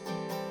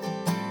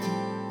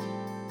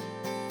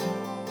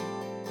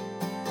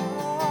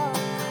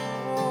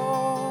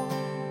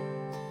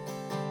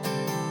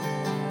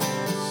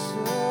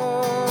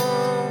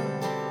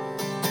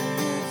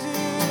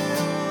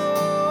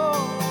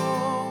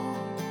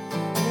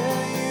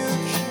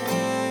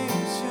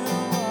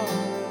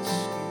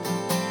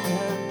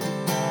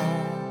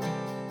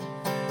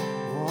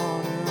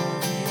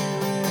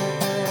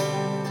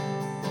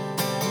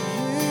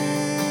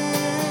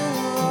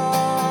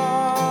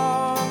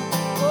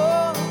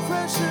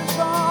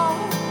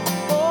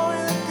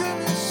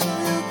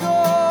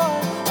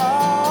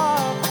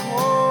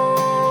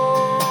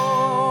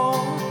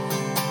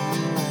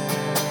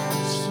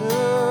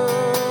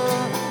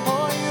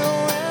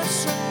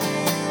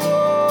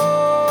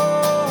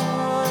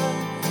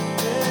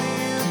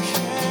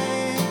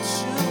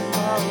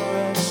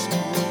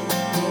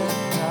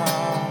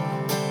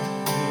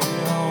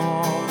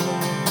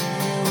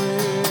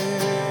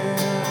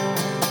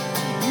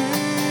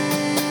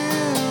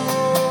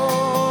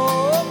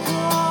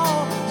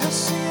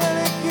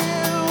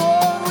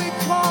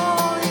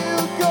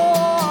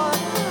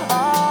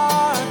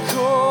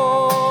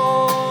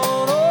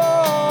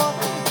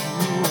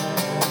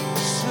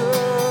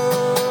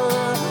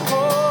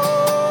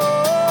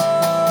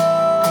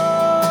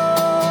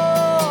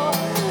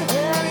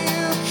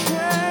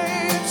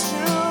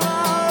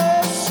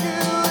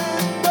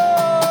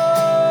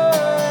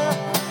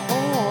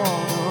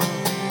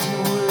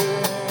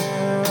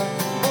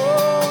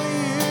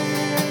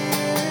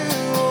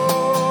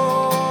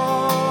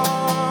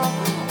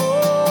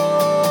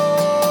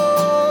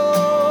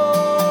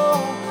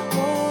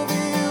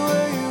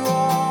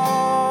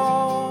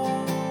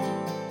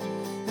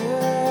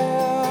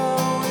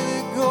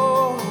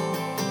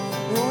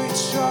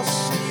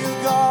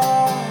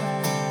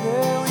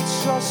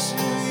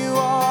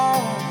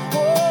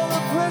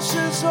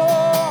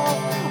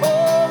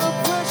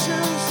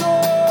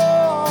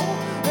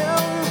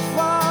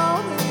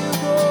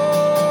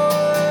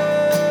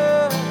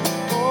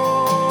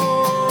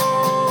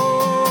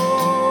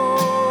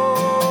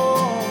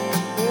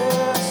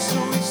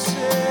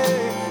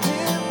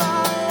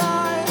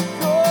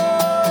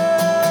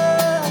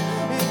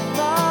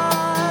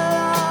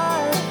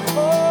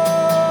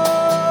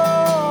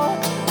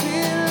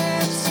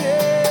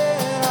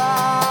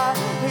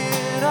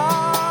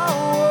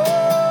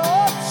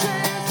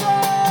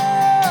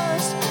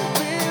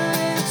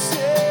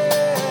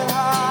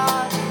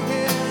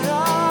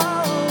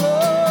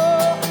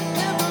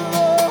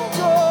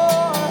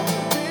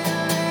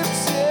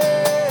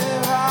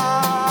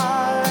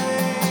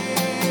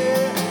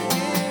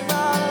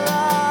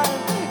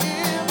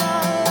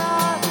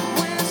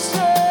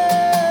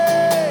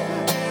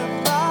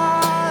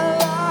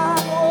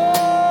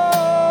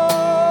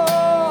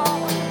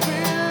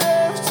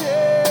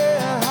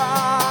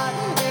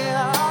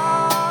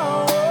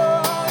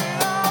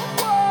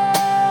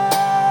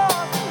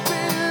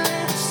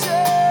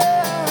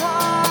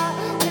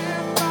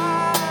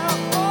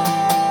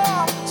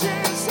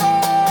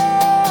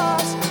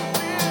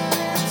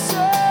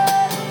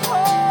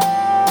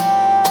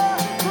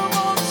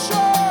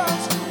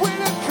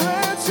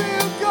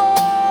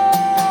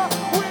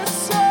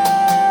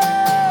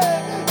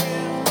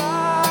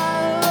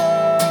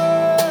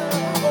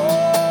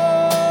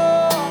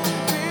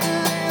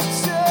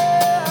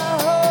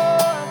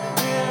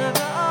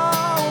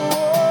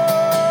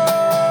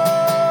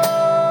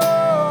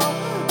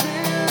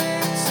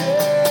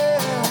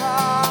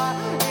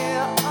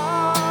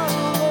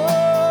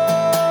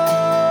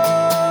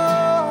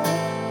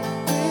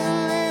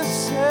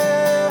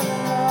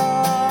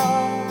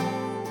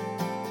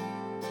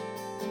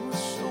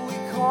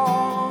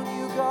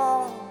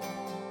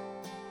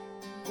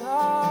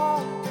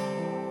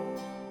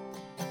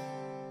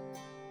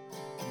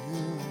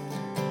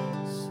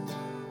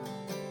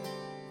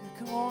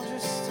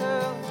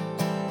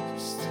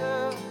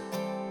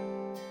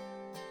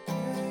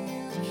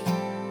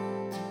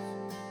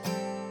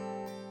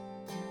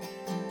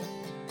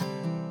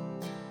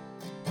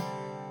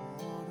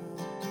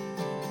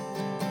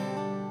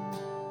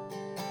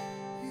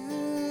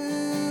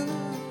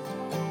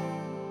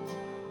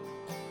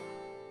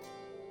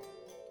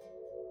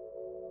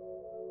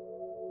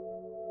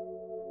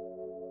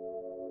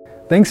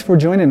 Thanks for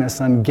joining us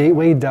on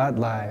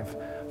Gateway.live.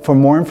 For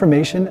more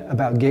information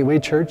about Gateway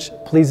Church,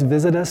 please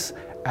visit us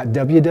at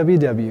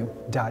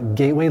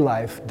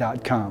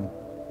www.gatewaylife.com.